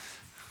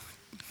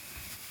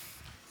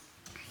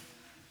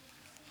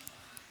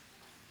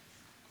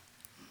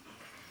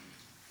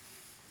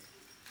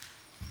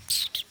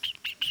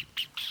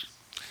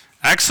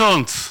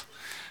Excellent.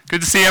 Good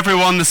to see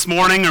everyone this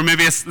morning, or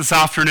maybe it's this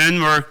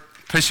afternoon. We're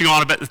pushing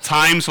on a bit of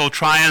time, so we'll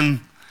try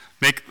and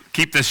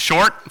keep this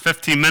short,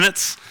 15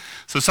 minutes.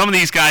 So some of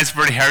these guys have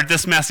already heard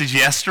this message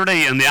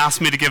yesterday, and they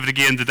asked me to give it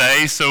again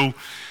today, so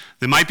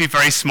they might be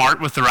very smart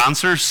with their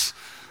answers.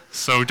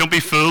 So don't be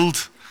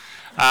fooled.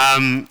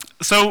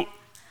 So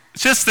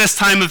just this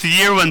time of the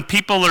year when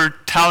people are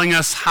telling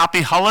us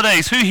happy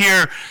holidays. Who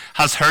here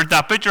has heard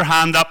that? Put your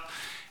hand up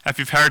if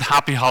you've heard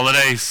happy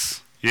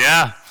holidays.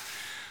 Yeah.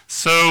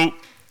 So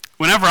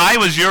whenever I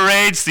was your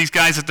age, these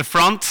guys at the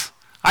front,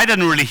 I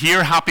didn't really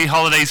hear happy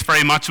holidays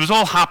very much. It was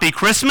all happy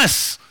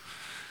Christmas.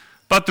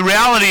 But the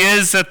reality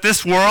is that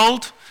this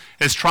world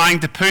is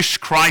trying to push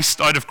Christ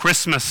out of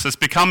Christmas. It's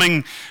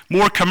becoming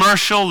more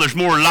commercial. There's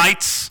more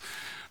lights.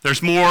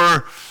 There's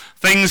more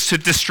things to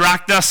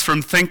distract us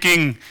from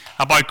thinking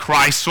about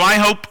Christ. So I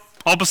hope,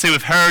 obviously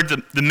we've heard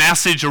the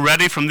message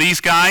already from these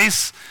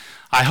guys.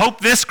 I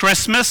hope this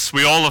Christmas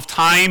we all have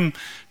time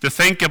to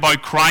think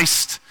about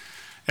Christ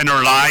in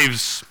our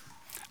lives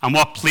and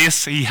what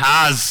place he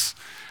has,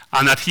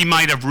 and that he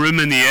might have room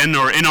in the inn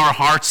or in our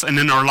hearts and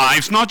in our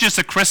lives, not just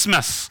at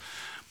Christmas,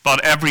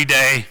 but every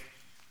day.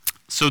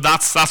 So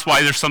that's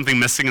why there's something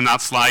missing in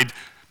that slide.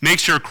 Make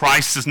sure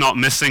Christ is not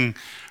missing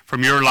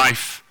from your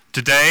life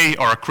today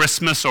or at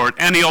Christmas or at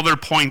any other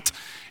point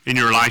in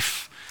your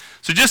life.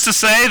 So just to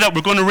say that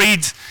we're going to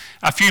read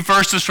a few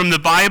verses from the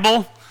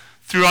Bible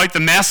throughout the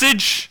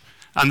message,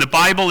 and the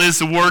Bible is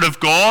the Word of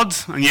God.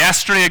 And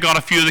yesterday I got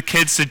a few of the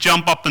kids to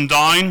jump up and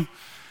down, and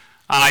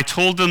I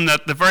told them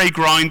that the very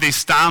ground they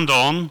stand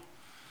on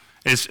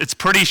it's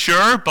pretty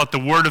sure, but the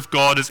Word of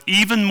God is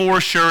even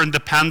more sure and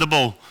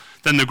dependable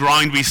than the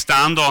ground we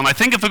stand on. I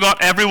think if we got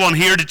everyone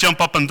here to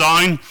jump up and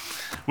down,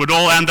 we'd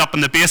all end up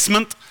in the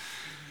basement.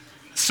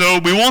 So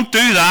we won't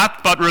do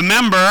that, but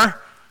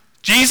remember,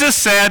 Jesus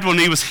said when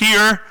he was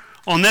here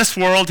on this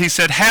world, he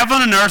said,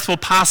 heaven and earth will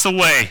pass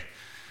away,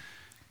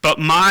 but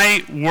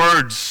my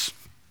words,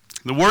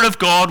 the Word of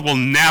God, will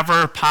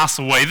never pass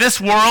away. This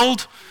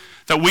world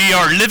that we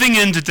are living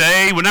in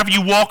today, whenever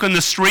you walk on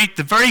the street,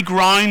 the very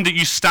ground that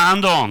you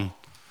stand on,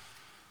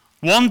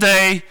 one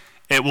day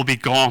it will be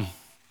gone.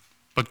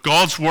 But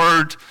God's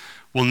Word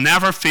will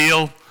never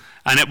fail,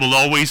 and it will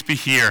always be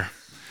here.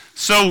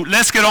 So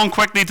let's get on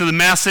quickly to the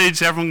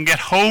message. Everyone can get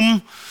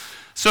home.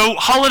 So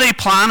holiday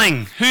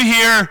planning. Who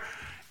here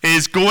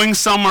is going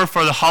somewhere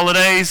for the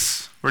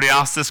holidays? Already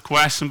asked this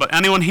question, but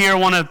anyone here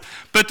want to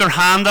put their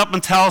hand up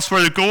and tell us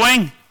where they're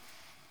going?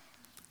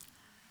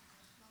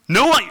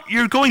 No,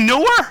 you're going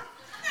nowhere?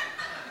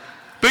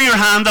 Put your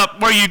hand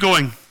up. Where are you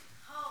going?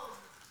 Home.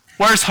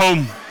 Where's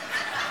home?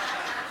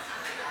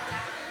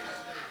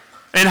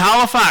 In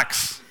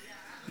Halifax.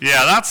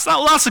 Yeah,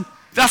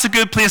 that's a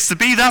good place to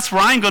be. That's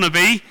where I'm going to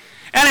be.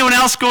 Anyone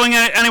else going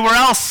anywhere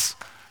else?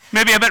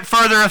 Maybe a bit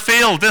further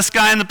afield. This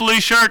guy in the blue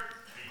shirt.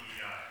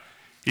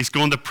 He's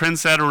going to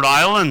Prince Edward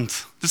Island.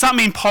 Does that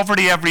mean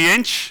poverty every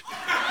inch?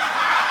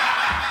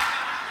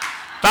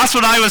 That's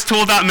what I was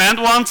told that meant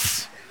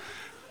once.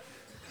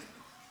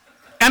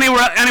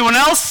 Anyone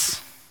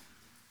else?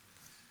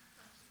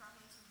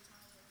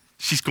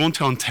 She's going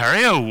to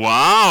Ontario.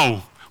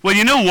 Wow. Well,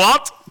 you know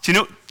what?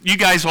 You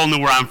guys all know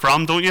where I'm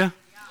from, don't you?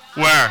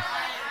 Where?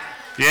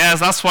 Yes,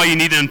 that's why you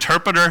need an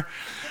interpreter.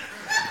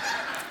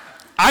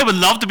 I would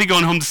love to be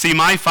going home to see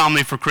my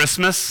family for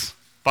Christmas,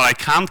 but I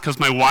can't because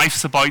my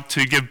wife's about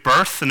to give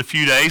birth in a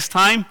few days'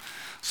 time.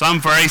 So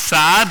I'm very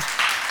sad.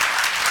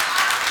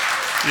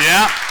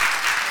 Yeah.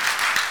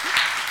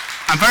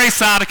 I'm very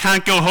sad I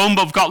can't go home,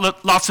 but we've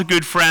got lots of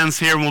good friends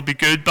here and we'll be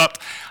good. But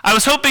I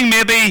was hoping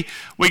maybe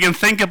we can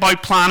think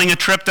about planning a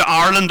trip to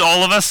Ireland,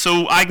 all of us,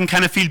 so I can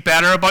kind of feel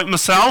better about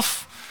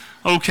myself.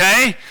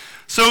 Okay?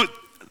 So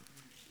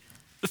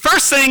the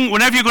first thing,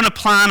 whenever you're going to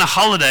plan a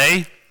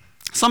holiday,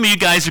 some of you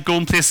guys are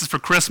going places for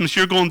Christmas.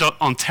 You're going to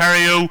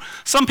Ontario.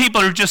 Some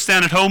people are just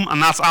staying at home,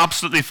 and that's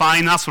absolutely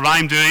fine. That's what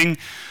I'm doing.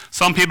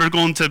 Some people are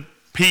going to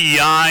PEI.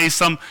 I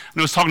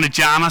was talking to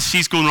Janice.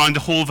 She's going around the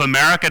whole of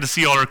America to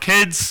see all her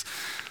kids.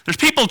 There's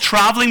people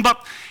traveling,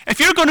 but if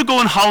you're going to go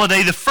on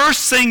holiday, the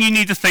first thing you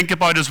need to think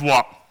about is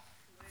what?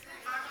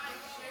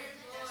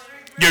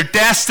 Your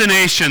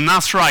destination.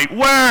 That's right.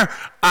 Where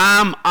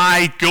am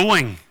I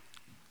going?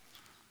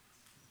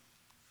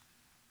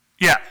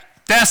 Yeah.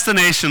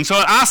 Destination. So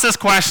I asked this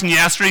question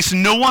yesterday, so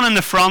no one in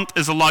the front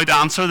is allowed to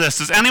answer this.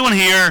 Does anyone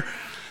here,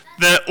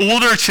 the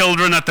older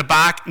children at the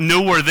back,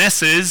 know where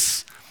this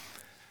is?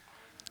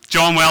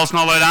 John Wells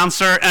not allowed to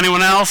answer.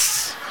 Anyone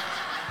else?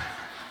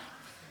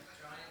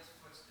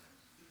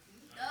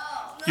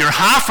 You're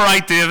half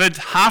right, David.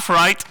 Half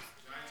right.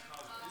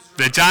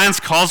 The Giant's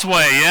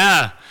Causeway,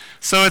 yeah.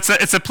 So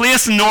it's a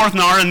place in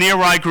Northern Ireland near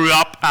where I grew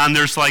up, and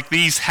there's like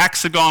these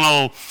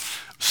hexagonal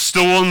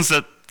stones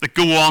that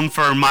go on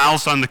for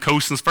miles down the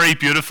coast, and it's very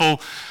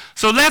beautiful.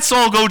 So let's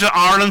all go to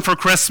Ireland for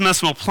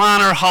Christmas, and we'll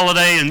plan our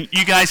holiday, and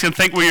you guys can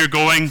think where you're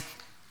going.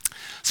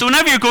 So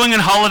whenever you're going on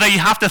holiday, you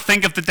have to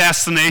think of the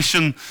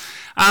destination.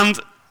 And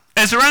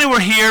is there anywhere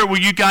here where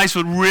you guys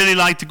would really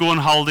like to go on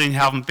holiday and you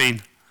haven't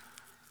been?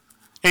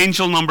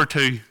 Angel number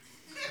 2.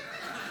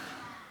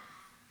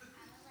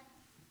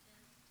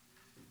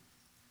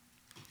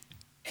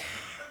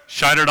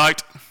 Shout it out. I like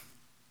to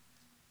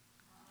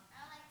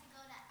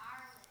go to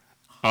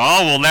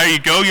Ireland. Oh, well, there you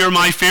go. You're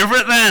my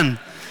favorite then.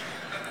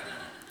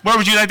 Where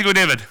would you like to go,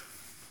 David?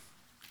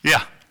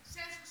 Yeah.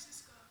 San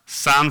Francisco.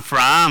 San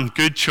Fran.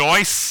 Good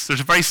choice. There's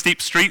a very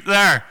steep street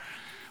there.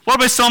 What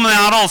about some of the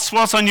adults?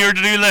 What's on your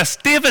to-do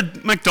list?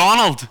 David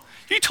McDonald,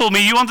 you told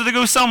me you wanted to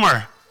go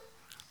somewhere.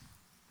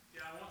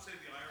 Yeah, I won't say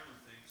the Ireland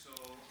thing, so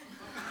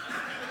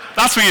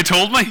That's what you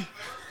told me. Ireland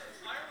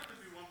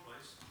would be one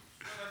place.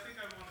 But I think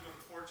I want to go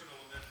to Portugal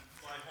and then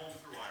fly home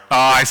through Ireland.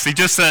 Oh, I see.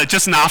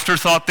 Just an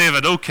afterthought,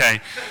 David. Okay.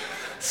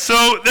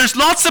 So there's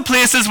lots of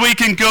places we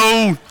can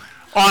go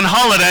on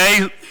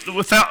holiday.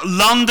 Without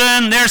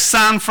London, there's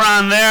San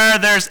Fran there,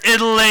 there's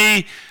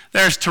Italy,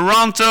 there's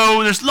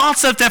Toronto. There's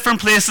lots of different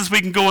places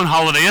we can go on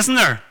holiday, isn't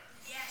there?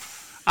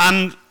 Yes.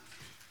 And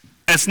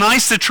it's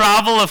nice to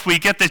travel if we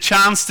get the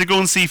chance to go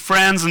and see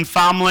friends and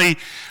family.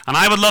 And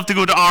I would love to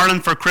go to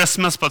Ireland for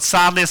Christmas, but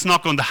sadly it's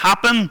not going to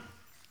happen.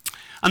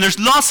 And there's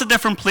lots of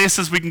different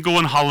places we can go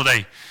on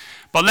holiday.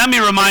 But let me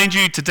remind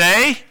you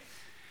today,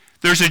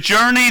 there's a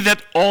journey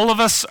that all of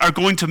us are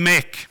going to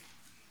make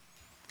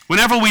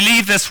whenever we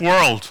leave this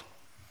world.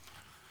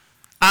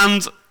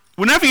 And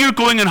whenever you're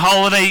going on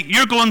holiday,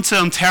 you're going to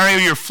Ontario,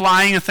 you're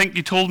flying, I think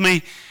you told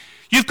me,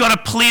 you've got a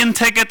plane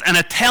ticket and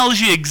it tells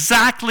you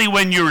exactly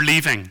when you're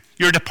leaving,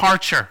 your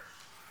departure,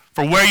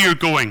 for where you're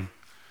going.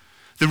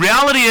 The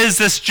reality is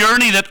this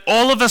journey that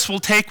all of us will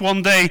take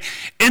one day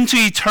into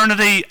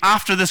eternity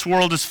after this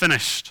world is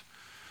finished.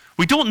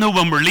 We don't know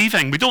when we're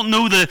leaving. We don't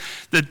know the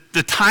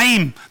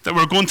time that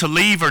we're going to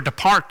leave or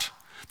depart.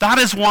 That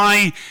is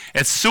why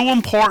it's so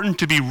important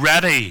to be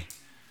ready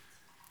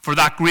for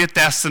that great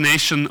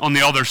destination on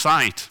the other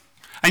side.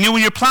 And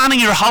when you're planning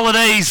your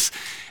holidays,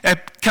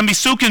 it can be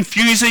so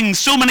confusing,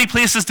 so many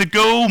places to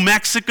go.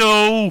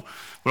 Mexico,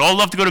 we all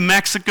love to go to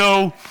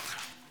Mexico.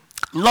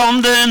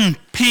 London,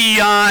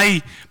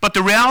 PEI. But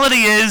the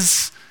reality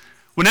is,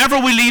 whenever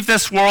we leave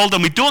this world,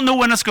 and we don't know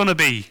when it's going to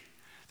be,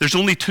 there's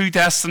only two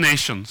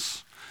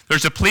destinations.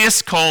 There's a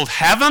place called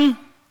heaven,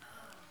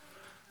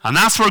 and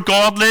that's where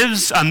God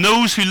lives, and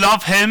those who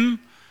love him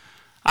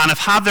and have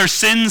had their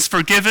sins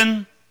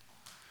forgiven.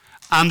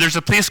 And there's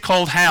a place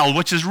called hell,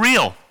 which is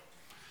real.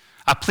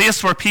 A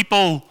place where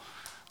people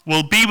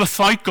will be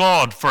without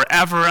God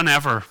forever and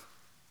ever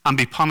and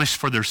be punished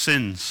for their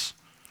sins.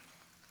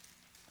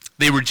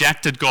 They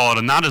rejected God,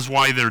 and that is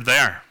why they're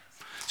there.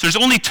 So there's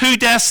only two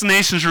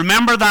destinations.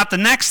 Remember that the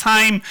next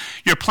time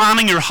you're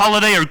planning your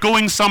holiday or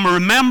going somewhere,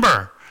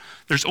 remember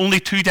there's only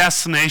two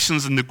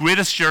destinations in the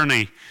greatest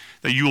journey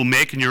that you will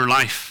make in your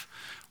life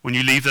when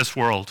you leave this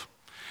world.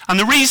 And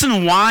the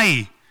reason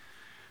why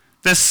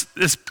this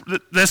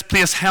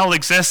place hell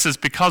exists is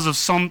because of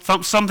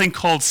something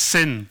called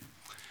sin.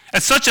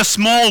 It's such a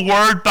small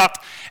word,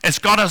 but it's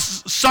got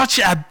such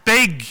a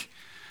big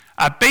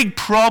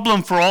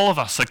problem for all of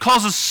us. It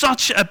causes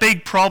such a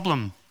big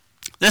problem.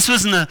 This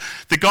was in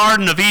the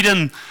Garden of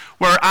Eden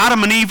where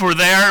Adam and Eve were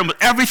there and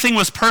everything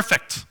was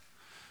perfect.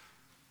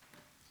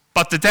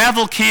 But the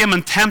devil came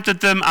and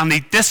tempted them and they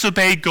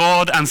disobeyed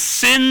God and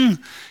sin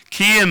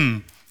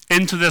came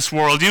into this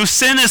world.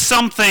 Sin is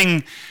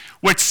something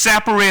which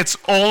separates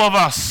all of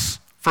us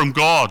from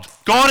God.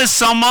 God is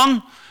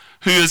someone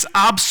who is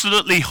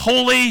absolutely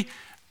holy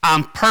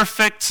and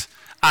perfect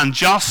and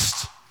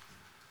just.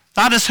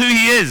 That is who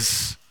he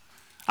is.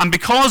 And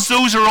because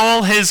those are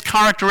all his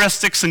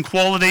characteristics and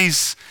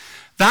qualities,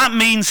 that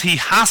means he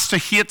has to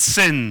hate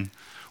sin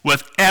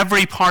with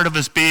every part of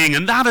his being.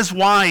 And that is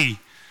why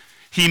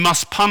he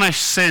must punish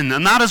sin.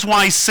 And that is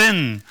why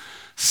sin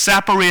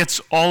separates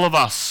all of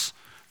us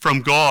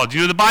from God.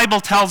 The Bible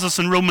tells us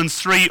in Romans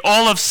 3,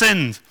 all have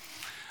sinned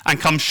and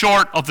come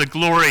short of the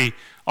glory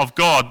of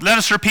God. Let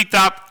us repeat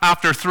that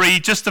after 3,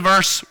 just the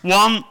verse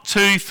 1,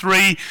 2,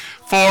 3.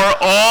 For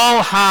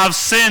all have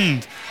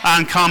sinned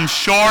and come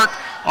short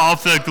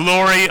of the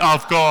glory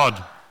of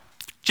God.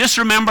 Just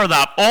remember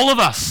that. All of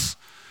us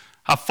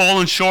have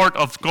fallen short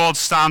of God's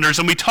standards.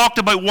 And we talked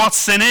about what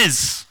sin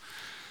is.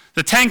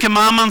 The Ten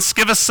Commandments,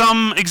 give us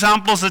some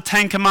examples of the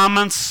Ten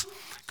Commandments.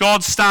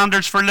 God's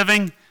standards for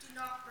living.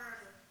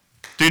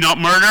 Do not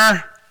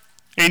murder.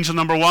 Angel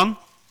number 1.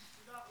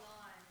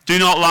 Do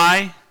not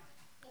lie.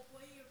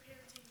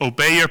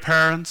 Obey your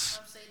parents.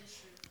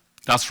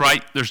 That's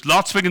right. There's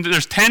lots we can do.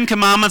 There's 10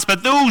 commandments,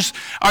 but those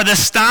are the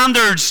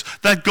standards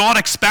that God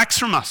expects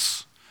from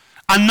us.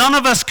 And none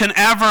of us can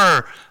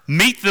ever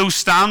meet those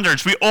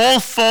standards. We all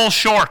fall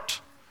short,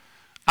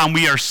 and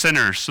we are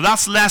sinners. So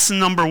that's lesson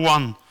number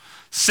 1.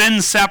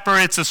 Sin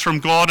separates us from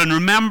God, and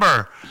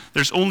remember,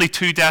 there's only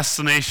two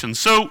destinations.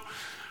 So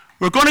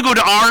we're going to go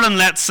to Ireland,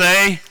 let's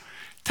say.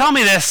 Tell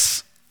me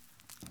this.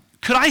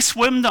 Could I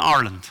swim to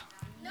Ireland?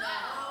 No.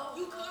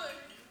 You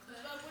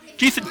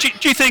could.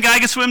 Do you think I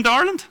could swim to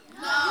Ireland?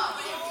 No.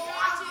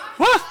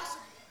 What?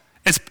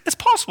 It's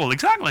possible,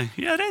 exactly.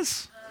 Yeah, it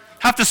is.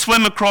 Have to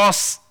swim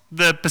across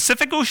the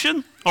Pacific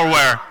Ocean or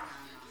where?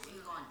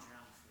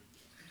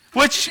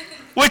 Which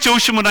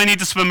ocean would I need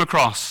to swim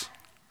across?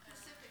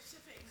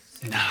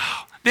 No.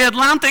 The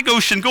Atlantic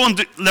Ocean. Go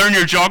and learn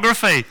your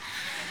geography.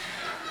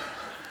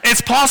 It's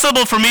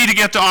possible for me to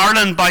get to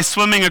Ireland by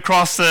swimming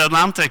across the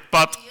Atlantic,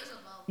 but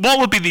what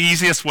would be the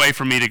easiest way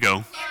for me to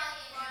go?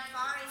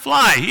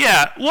 Fly,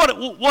 yeah.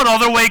 What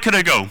other way could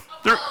I go?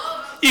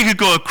 You could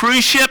go a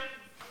cruise ship.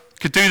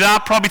 Could do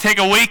that, probably take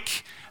a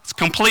week. It's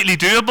completely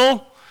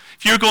doable.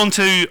 If you're going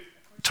to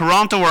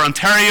Toronto or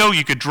Ontario,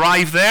 you could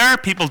drive there.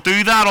 People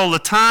do that all the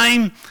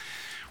time.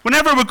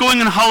 Whenever we're going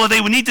on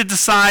holiday, we need to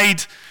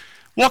decide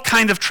what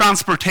kind of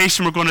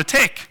transportation we're going to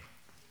take.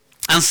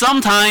 And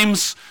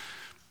sometimes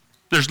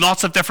there's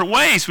lots of different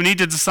ways. We need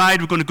to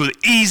decide we're going to go the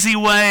easy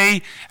way.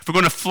 If we're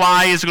going to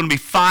fly, is there going to be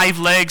 5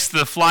 legs to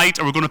the flight,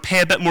 or we're going to pay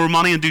a bit more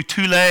money and do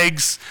 2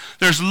 legs?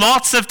 There's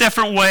lots of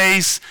different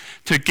ways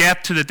to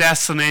get to the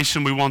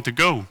destination we want to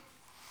go.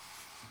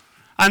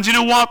 And you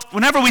know what?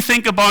 Whenever we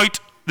think about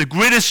the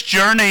greatest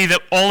journey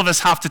that all of us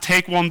have to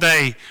take one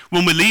day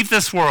when we leave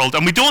this world,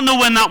 and we don't know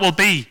when that will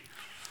be,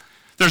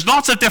 there's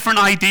lots of different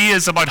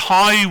ideas about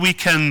how we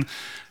can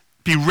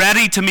be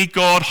ready to meet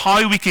God,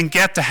 how we can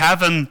get to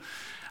heaven.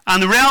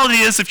 And the reality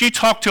is, if you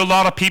talk to a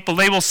lot of people,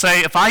 they will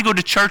say, if I go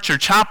to church or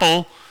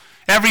chapel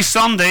every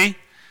Sunday,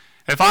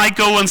 if I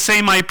go and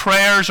say my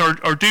prayers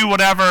or do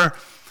whatever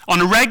on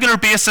a regular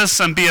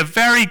basis and be a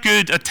very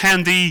good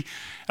attendee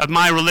at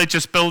my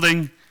religious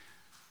building,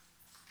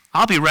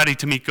 I'll be ready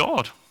to meet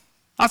God.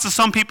 That's what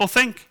some people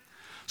think.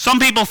 Some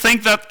people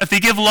think that if they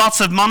give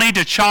lots of money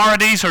to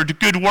charities or to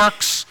good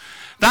works,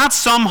 that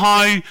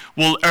somehow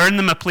will earn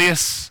them a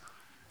place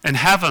in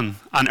heaven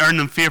and earn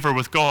them favor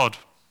with God.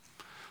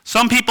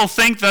 Some people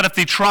think that if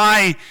they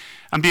try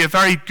and be a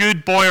very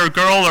good boy or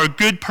girl or a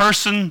good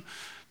person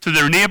to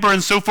their neighbor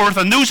and so forth,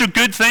 and those are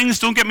good things,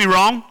 don't get me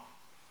wrong,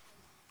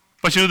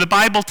 but you know, the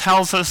Bible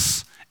tells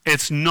us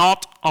it's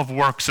not of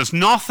works. It's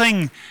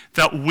nothing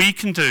that we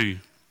can do.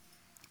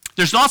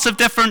 There's lots of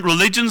different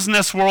religions in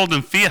this world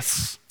and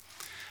faiths.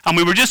 And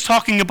we were just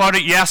talking about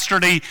it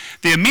yesterday.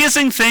 The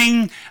amazing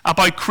thing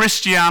about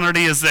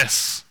Christianity is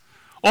this.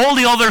 All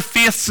the other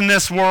faiths in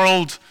this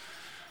world,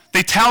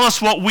 they tell us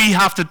what we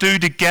have to do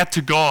to get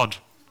to God.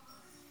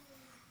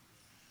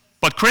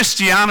 But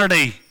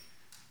Christianity,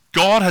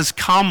 God has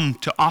come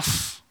to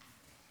us.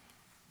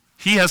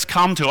 He has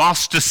come to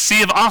us to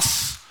save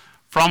us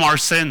from our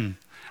sin.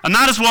 And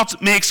that is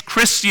what makes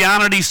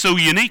Christianity so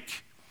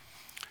unique.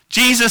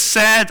 Jesus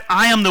said,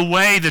 I am the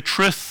way, the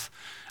truth,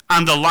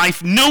 and the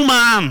life. No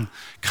man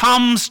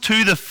comes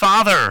to the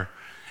Father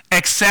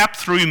except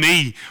through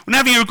me.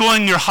 Whenever you're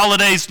going on your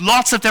holidays,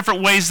 lots of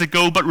different ways to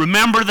go, but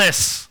remember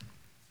this.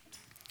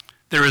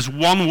 There is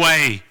one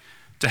way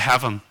to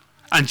heaven.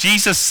 And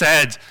Jesus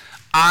said,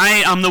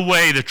 I am the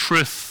way, the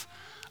truth,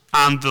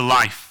 and the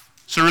life.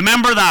 So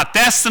remember that.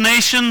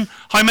 Destination,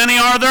 how many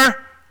are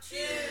there? 2.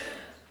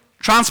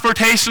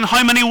 Transportation,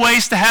 how many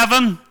ways to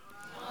heaven? 1.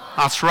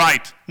 That's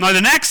right. Now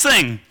the next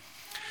thing,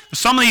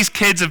 some of these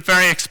kids have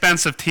very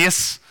expensive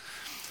tastes.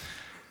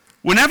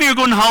 Whenever you're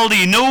going on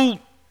holiday, you know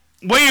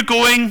where you're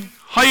going,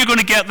 how you're going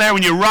to get there.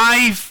 When you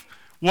arrive,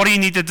 what do you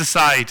need to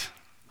decide?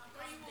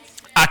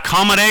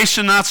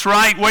 Accommodation, that's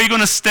right. Where are you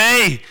going to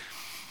stay?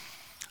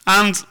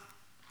 And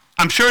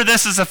I'm sure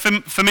this is a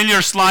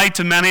familiar slide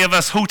to many of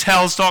us.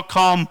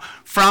 Hotels.com,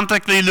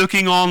 frantically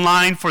looking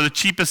online for the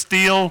cheapest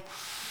deal.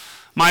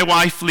 My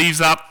wife leaves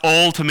that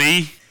all to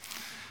me.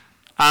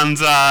 And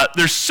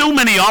there's so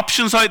many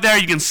options out there.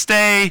 You can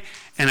stay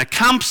in a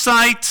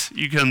campsite.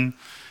 You can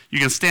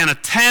stay in a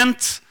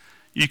tent.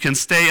 You can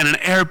stay in an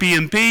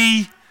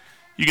Airbnb.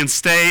 You can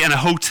stay in a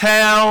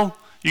hotel.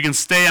 You can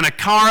stay in a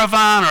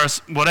caravan or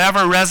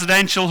whatever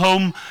residential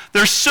home.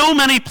 There's so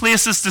many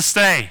places to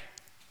stay.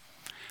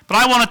 But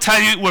I want to tell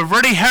you, we've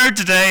already heard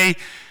today,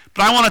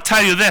 but I want to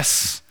tell you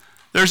this.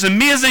 The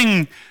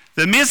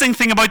amazing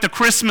thing about the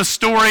Christmas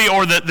story,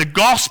 or the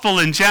gospel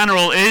in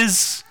general,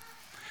 is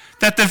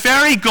that the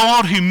very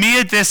God who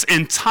made this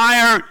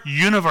entire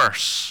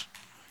universe,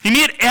 he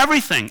made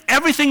everything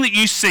that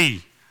you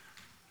see.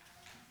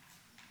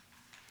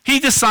 He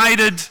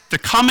decided to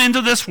come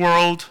into this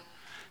world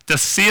to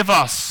save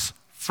us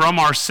from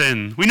our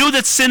sin. We know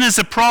that sin is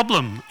a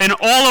problem in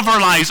all of our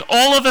lives.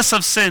 All of us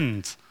have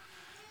sinned.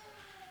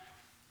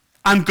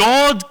 And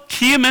God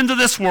came into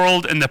this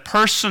world in the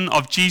person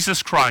of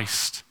Jesus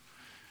Christ,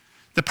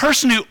 the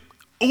person who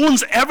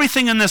owns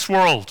everything in this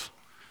world.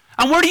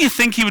 And where do you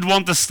think he would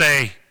want to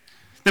stay?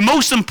 The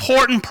most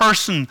important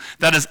person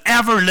that has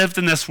ever lived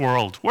in this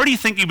world. Where do you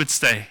think he would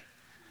stay?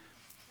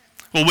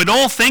 Well, we'd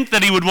all think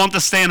that he would want to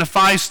stay in a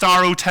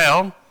 5-star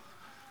hotel,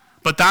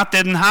 but that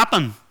didn't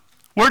happen.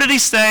 Where did he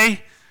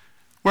stay?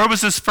 Where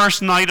was his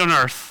first night on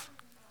earth?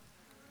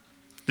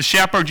 The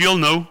shepherd, you'll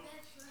know.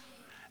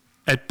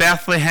 At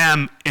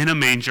Bethlehem in a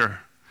manger.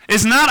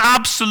 Isn't that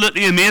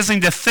absolutely amazing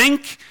to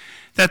think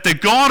that the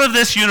God of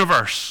this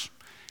universe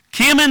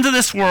came into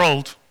this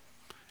world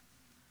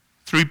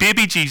through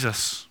baby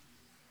Jesus,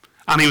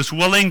 and he was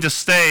willing to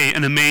stay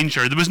in a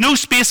manger. There was no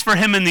space for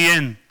him in the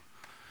inn.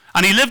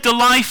 And he lived a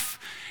life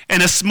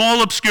in a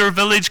small obscure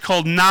village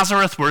called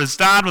Nazareth, where his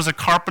dad was a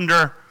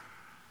carpenter.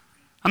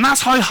 And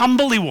that's how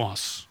humble he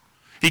was.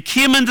 He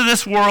came into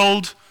this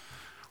world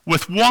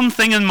with one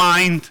thing in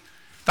mind,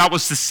 That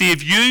was to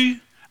save you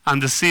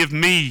and to save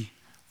me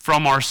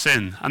from our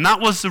sin. And that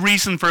was the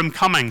reason for him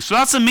coming. So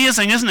that's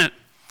amazing, isn't it?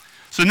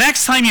 So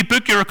next time you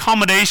book your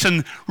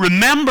accommodation,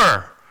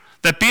 remember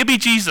that baby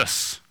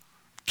Jesus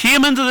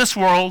came into this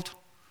world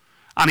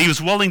and he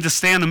was willing to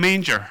stay in a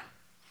manger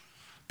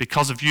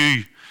because of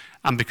you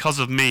and because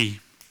of me.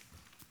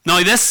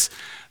 Now this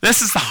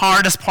is the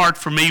hardest part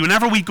for me.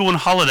 Whenever we go on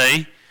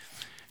holiday,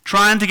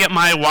 trying to get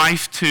my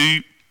wife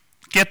to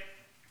get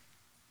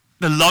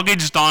the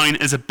luggage down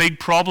is a big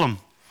problem.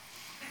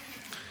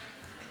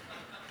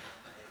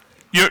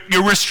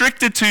 You're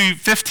restricted to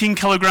 15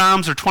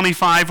 kilograms or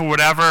 25 or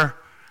whatever.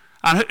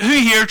 And who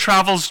here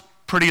travels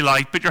pretty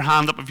light? Put your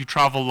hand up if you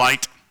travel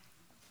light.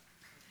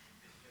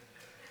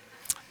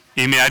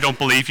 Amy, I don't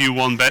believe you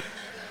one bit.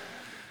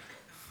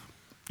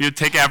 You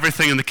take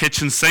everything in the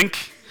kitchen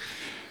sink.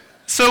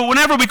 So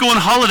whenever we go on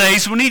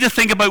holidays, we need to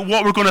think about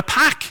what we're going to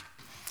pack.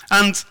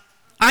 And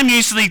I'm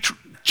usually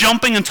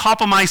jumping on top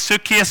of my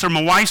suitcase or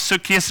my wife's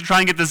suitcase to try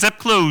and get the zip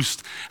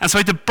closed. And so I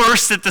had to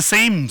burst at the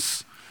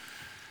seams.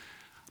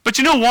 But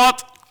you know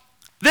what?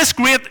 This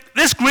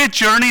great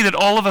journey that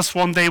all of us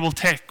one day will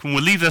take when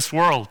we leave this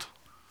world,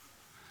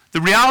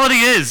 the reality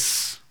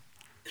is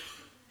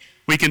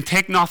we can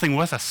take nothing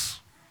with us.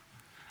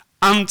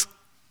 And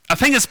I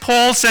think as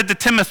Paul said to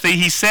Timothy,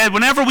 he said,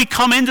 whenever we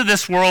come into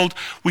this world,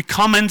 we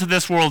come into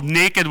this world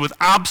naked with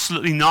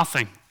absolutely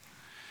nothing.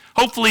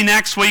 Hopefully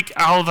next week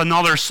I'll have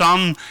another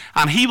son,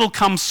 and he will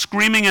come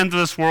screaming into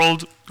this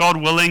world, God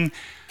willing,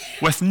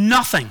 with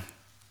nothing.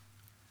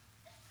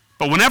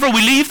 But whenever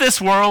we leave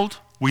this world,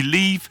 we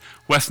leave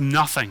with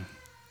nothing.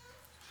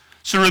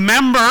 So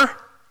remember,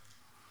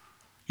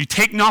 you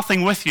take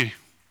nothing with you.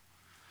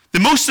 The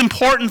most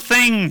important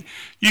thing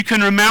you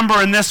can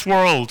remember in this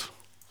world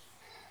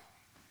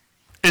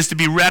is to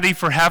be ready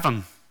for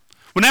heaven.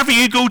 Whenever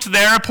you go to the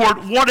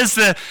airport, what is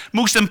the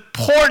most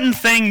important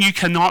thing you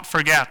cannot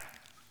forget?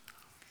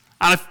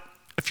 And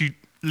if you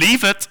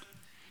leave it,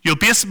 you'll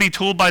basically be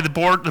told by the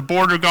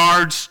border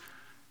guards,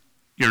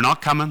 you're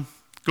not coming,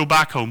 go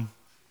back home.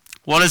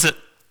 What is it?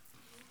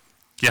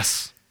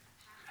 Yes,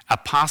 a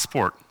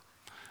passport.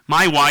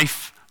 My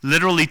wife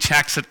literally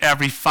checks it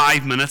every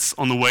 5 minutes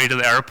on the way to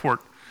the airport.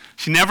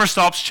 She never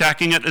stops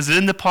checking it. Is it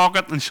in the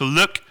pocket? And she'll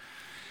look.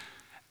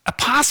 A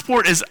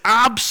passport is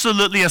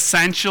absolutely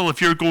essential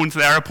if you're going to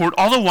the airport.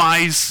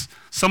 Otherwise,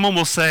 someone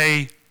will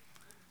say,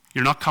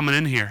 you're not coming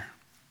in here.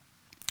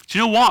 Do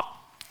you know what?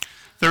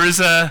 There is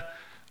a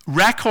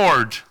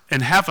record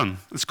in heaven.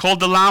 It's called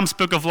the Lamb's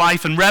Book of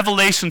Life, and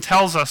Revelation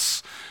tells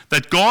us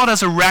that God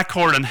has a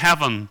record in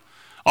heaven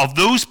of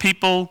those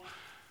people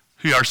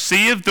who are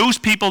saved, those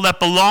people that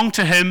belong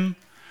to him,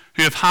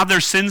 who have had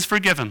their sins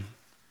forgiven.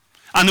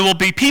 And there will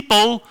be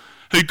people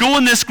who go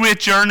on this great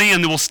journey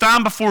and they will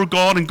stand before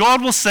God, and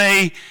God will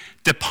say,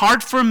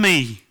 depart from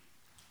me,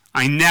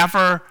 I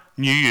never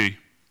knew you.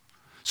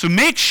 So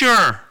make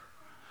sure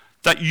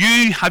that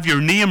you have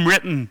your name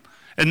written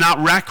in that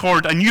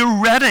record and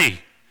you're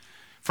ready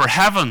for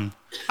heaven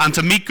and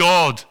to meet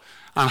God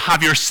and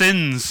have your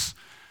sins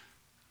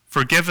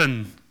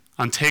forgiven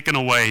and taken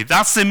away.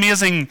 That's the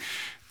amazing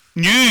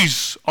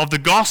news of the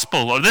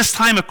gospel, or this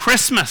time of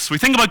Christmas. We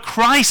think about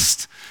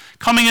Christ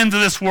coming into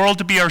this world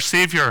to be our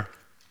Savior.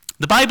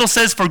 The Bible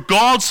says, for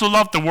God so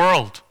loved the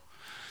world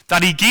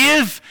that he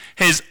gave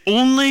his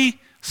only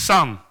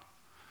Son,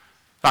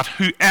 that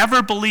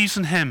whoever believes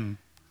in him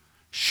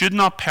should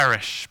not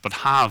perish, but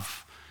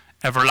have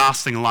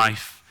everlasting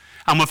life.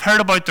 And we've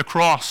heard about the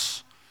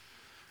cross.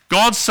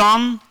 God's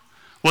Son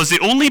was the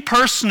only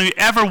person who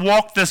ever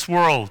walked this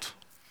world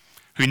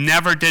who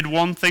never did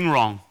one thing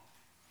wrong.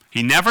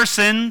 He never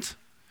sinned.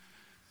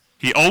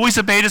 He always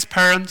obeyed his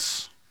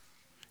parents.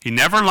 He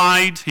never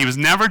lied. He was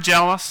never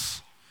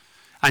jealous.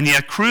 And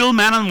yet cruel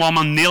men and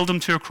women nailed him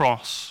to a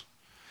cross.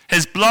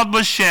 His blood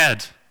was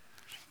shed.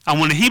 And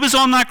when he was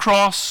on that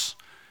cross,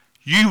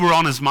 you were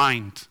on his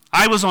mind.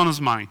 I was on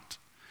his mind.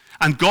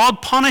 And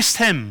God punished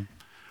him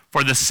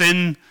for the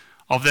sin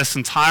of this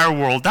entire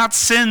world. That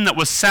sin that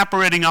was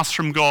separating us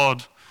from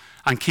God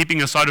and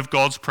keeping us out of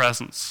God's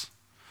presence.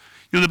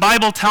 You know, the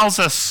Bible tells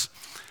us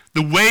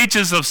the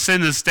wages of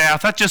sin is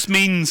death. That just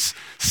means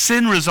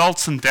sin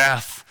results in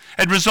death.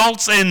 It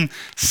results in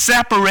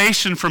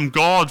separation from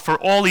God for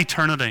all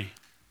eternity.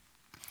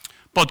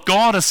 But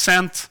God has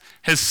sent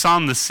his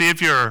Son, the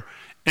Savior,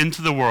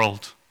 into the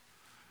world.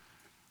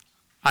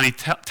 And he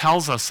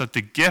tells us that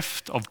the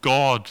gift of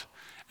God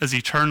is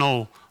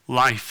eternal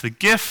life. The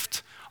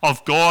gift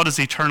of God is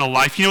eternal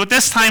life. You know, at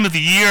this time of the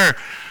year,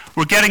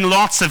 we're getting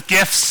lots of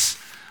gifts.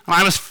 And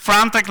I was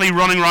frantically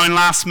running around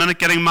last minute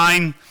getting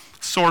mine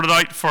sorted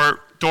out for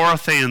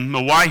Dorothy and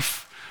my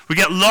wife. We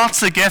get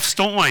lots of gifts,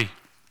 don't we?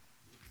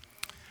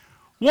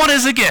 What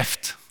is a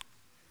gift?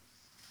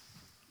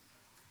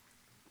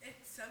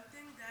 It's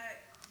something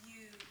that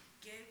you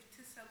give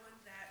to someone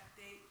that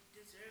they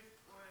deserve,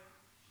 or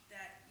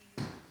that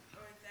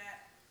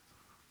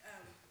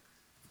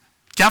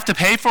You have to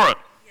pay for it.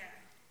 yeah.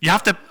 You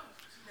have to.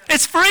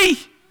 It's free.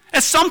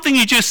 It's something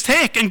you just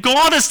take. And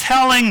God is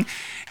telling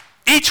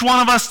each one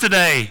of us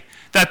today,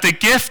 that the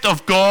gift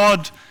of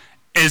God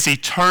is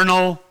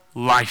eternal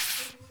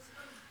life.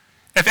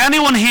 If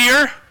anyone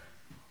here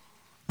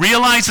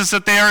realizes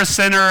that they are a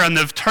sinner and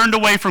they've turned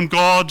away from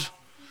God,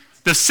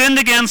 they've sinned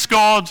against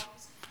God,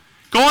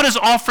 God is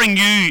offering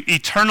you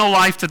eternal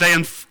life today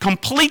and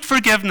complete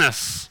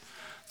forgiveness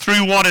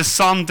through what his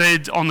Son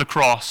did on the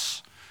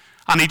cross.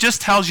 And he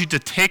just tells you to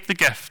take the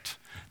gift.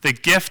 The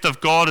gift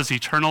of God is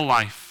eternal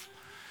life.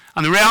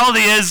 And the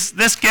reality is,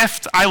 this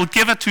gift, I will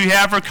give it to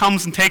whoever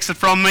comes and takes it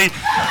from me.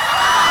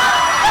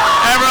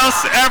 Everyone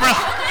else,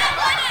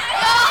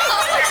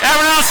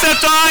 sit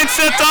down,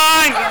 sit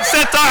down,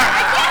 sit down.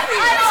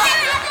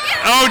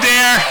 Oh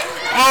dear,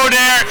 oh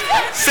dear.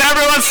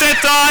 Everyone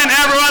sit down,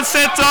 everyone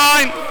sit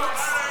down.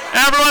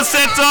 Everyone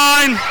sit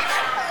down.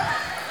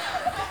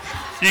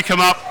 You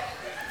come up.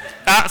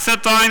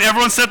 Sit down.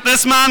 Everyone sit.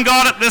 This man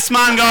got it. This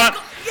man got it.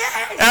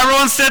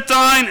 Everyone sit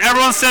down.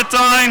 Everyone sit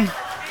down.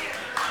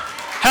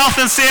 Health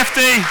and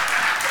safety.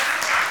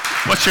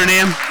 What's your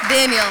name?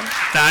 Daniel.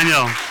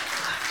 Daniel.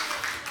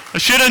 I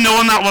should have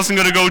known that wasn't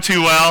going to go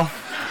too well.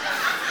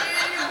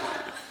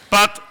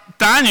 But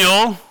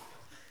Daniel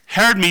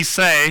heard me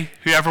say,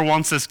 whoever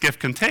wants this gift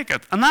can take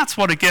it. And that's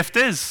what a gift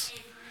is.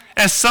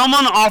 If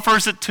someone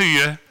offers it to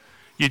you,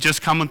 you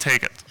just come and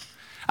take it.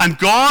 And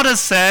God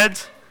has said,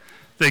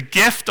 the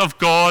gift of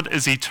God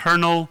is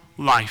eternal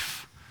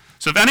life.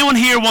 So if anyone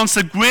here wants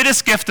the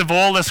greatest gift of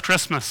all this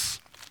Christmas,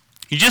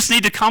 you just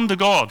need to come to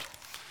God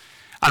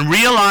and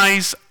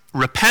realize,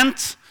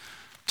 repent,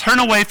 turn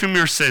away from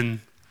your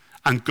sin,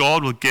 and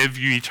God will give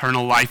you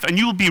eternal life. And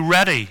you will be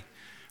ready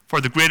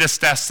for the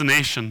greatest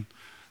destination,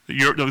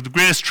 the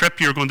greatest trip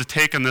you're going to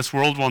take in this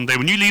world one day.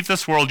 When you leave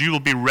this world, you will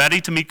be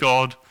ready to meet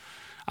God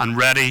and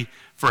ready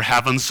for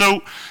heaven.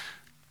 So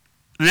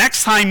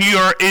next time you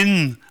are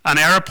in an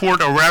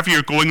airport or wherever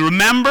you're going,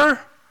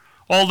 remember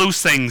all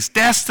those things.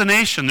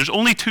 Destination, there's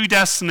only 2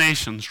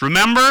 destinations.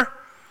 Remember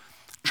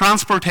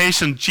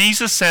transportation.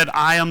 Jesus said,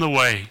 I am the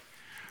way.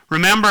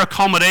 Remember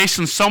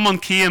accommodation. Someone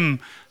came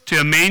to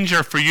a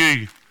manger for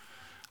you.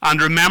 And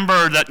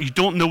remember that you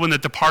don't know when the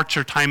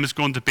departure time is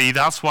going to be.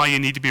 That's why you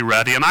need to be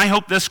ready. And I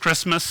hope this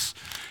Christmas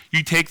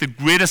you take the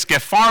greatest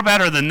gift, far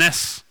better than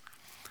this,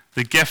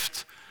 the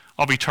gift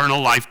of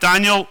eternal life.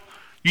 Daniel,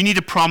 you need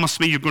to promise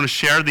me you're going to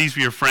share these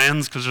with your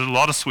friends because there's a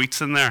lot of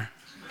sweets in there.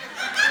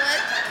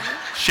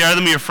 Share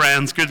them with your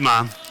friends. Good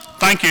man.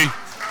 Thank you.